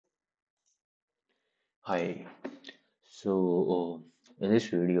Hi. So, in this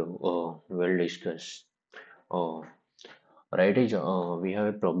video, we'll discuss uh, we have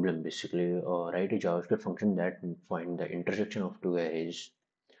a problem basically. Write a JavaScript function that find the intersection of two arrays.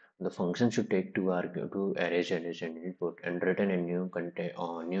 The function should take two arrays as an input and return a new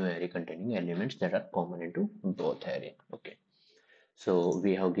array containing elements that are common into both array. Okay. So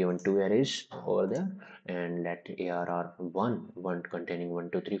we have given two arrays over there, and let ARR1 containing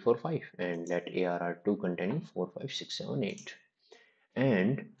 1 2 3 4 5, and let ARR2 containing 4 5 6 7 8.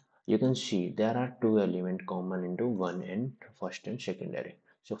 And you can see there are two elements common into one and first and second array.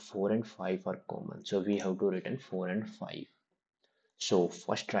 So 4 and 5 are common. So we have to return 4 and 5. So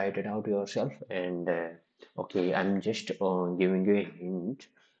first try it out yourself, and okay, I'm just giving you a hint.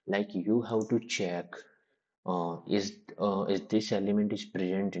 Like you have to check is this element is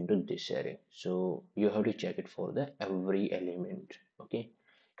present into this array. So you have to check it for the every element. Okay,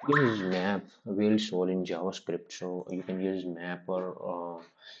 you can use map. We'll solve in JavaScript, so you can use map, or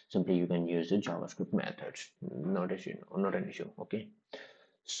simply you can use the JavaScript methods. Not an issue. Okay,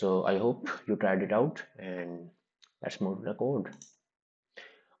 so I hope you tried it out, and let's move to the code.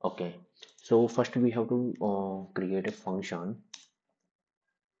 Okay, so first we have to create a function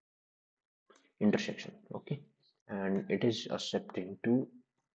intersection. Okay, and it is accepting two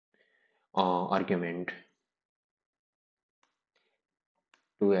argument,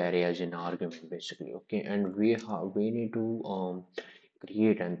 two areas in argument basically. Okay, and we need to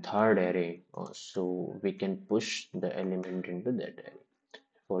create a third array, so we can push the element into that array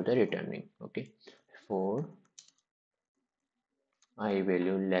for the returning. Okay, for I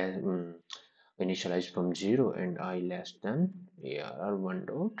value initialized from 0 and I less than arr1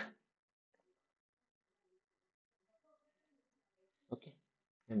 dot. Okay,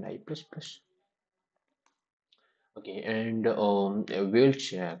 and I plus plus. Okay, and we'll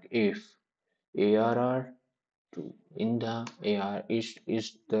check if ARR2 in the AR is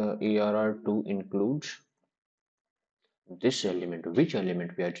the ARR2 includes this element. Which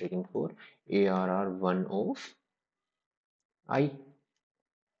element we are checking for? ARR1 of I.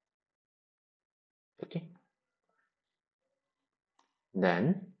 Okay,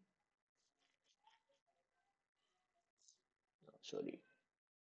 then sorry,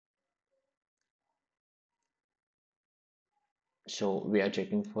 so we are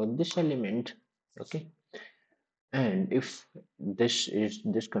checking for this element. Okay, and if this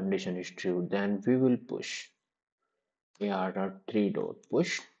condition is true, then we will push ARR3 dot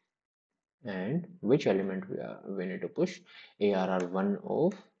push. And which element we need to push? ARR1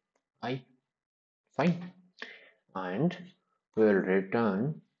 of I. Fine, and we will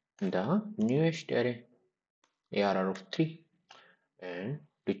return the newest array ARR of 3. And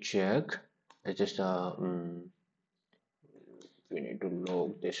to check, it's just we need to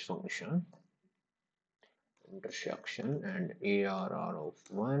log this function intersection and ARR of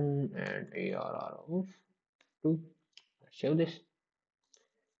 1 and ARR of 2. Let's save this.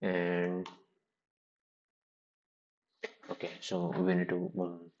 And okay, so we need to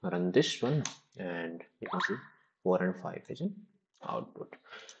run this one, and you can see 4 and 5 is in output.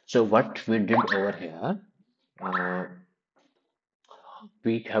 So what we did over here, uh,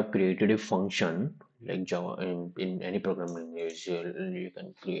 we have created a function like Java. In any programming language, you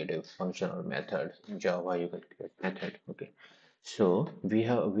can create a function or method. In Java, you can create method. Okay, so we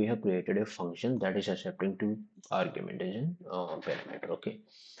have created a function that is accepting two argument as an parameter. Okay,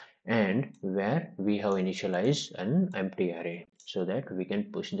 and where we have initialized an empty array so that we can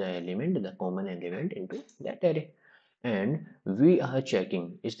push the common element into that array. And we are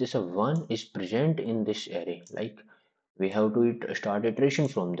checking, is this a 1 is present in this array? Like we have to start iteration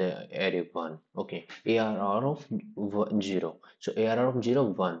from the array 1. Okay, ARR of 0. So ARR of 0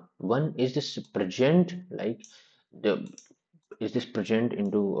 1. 1 is this present, like the is this present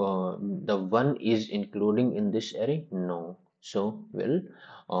into the 1 is including in this array? No. So we'll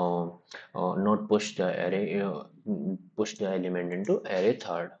uh, not push the array, push the element into array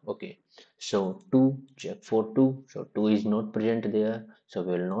third. Okay, so 2, check for 2. So 2 is not present there, so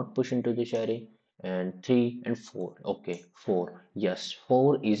we will not push into this array. And 3 and 4. Okay, 4, yes,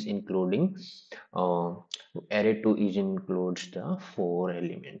 4 is including uh, array 2 is includes the 4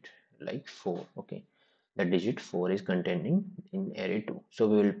 element, like 4. Okay, the digit 4 is containing in array 2, so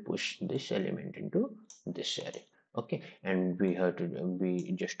we will push this element into this array. Okay, and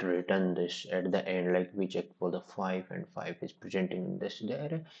we just return this at the end, like we check for the 5 and 5 is presenting in this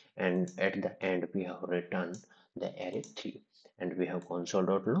array, and at the end we have returned the array 3, and we have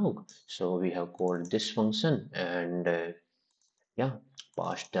console.log. So we have called this function, and yeah,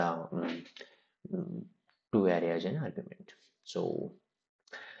 passed mm, two array as an argument. So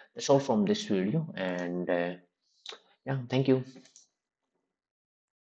that's all from this video, and yeah, thank you.